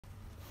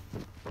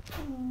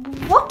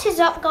What is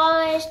up,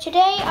 guys?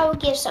 Today I will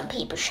give some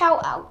people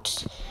shout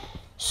outs.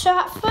 So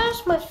at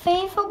first, my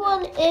favourite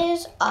one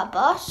is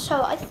Abba.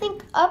 So I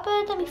think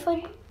Abba, let me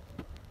find.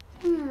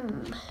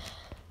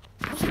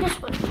 What's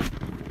this one?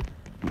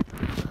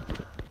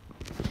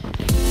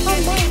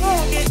 Oh my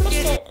god, I just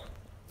missed it.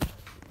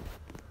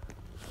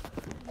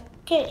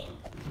 Okay.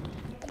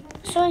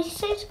 So he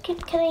says, can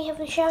I have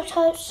a shout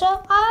out?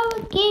 So I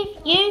will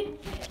give you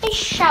a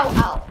shout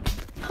out.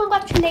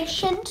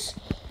 Congratulations.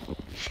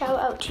 Shout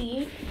out to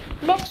you.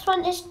 Next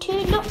one is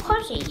to Not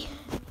Cozzy.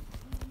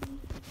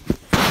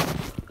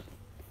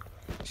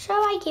 So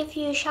I give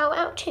you a shout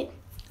out too.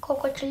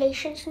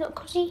 Congratulations, Not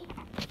Cozzy.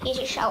 Here's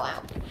a shout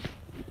out.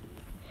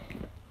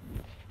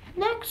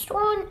 Next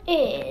one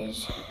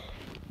is,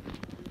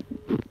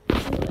 who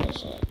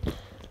is it?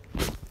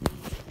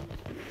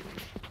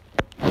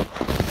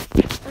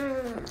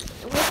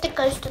 With the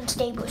Ghost and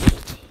Stables.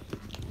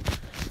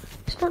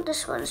 It's not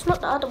this one. It's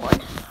not the other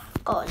one.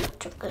 Got a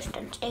lot of Ghost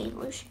and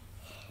Stables.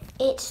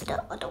 It's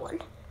the other one.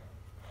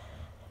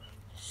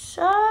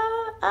 So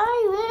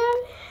I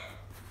will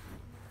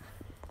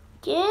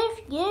give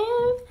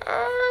you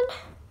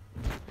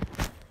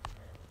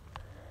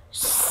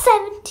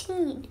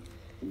 17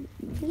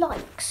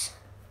 likes.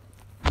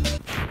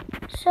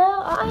 So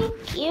I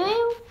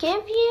will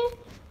give you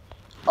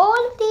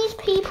all of these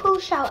people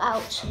shout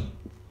outs.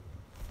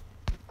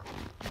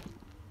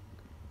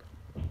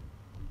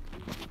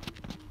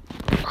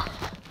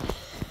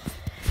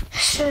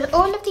 So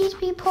all of these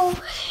people,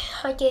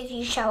 I gave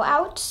you shout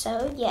outs,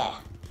 so yeah.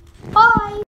 Bye!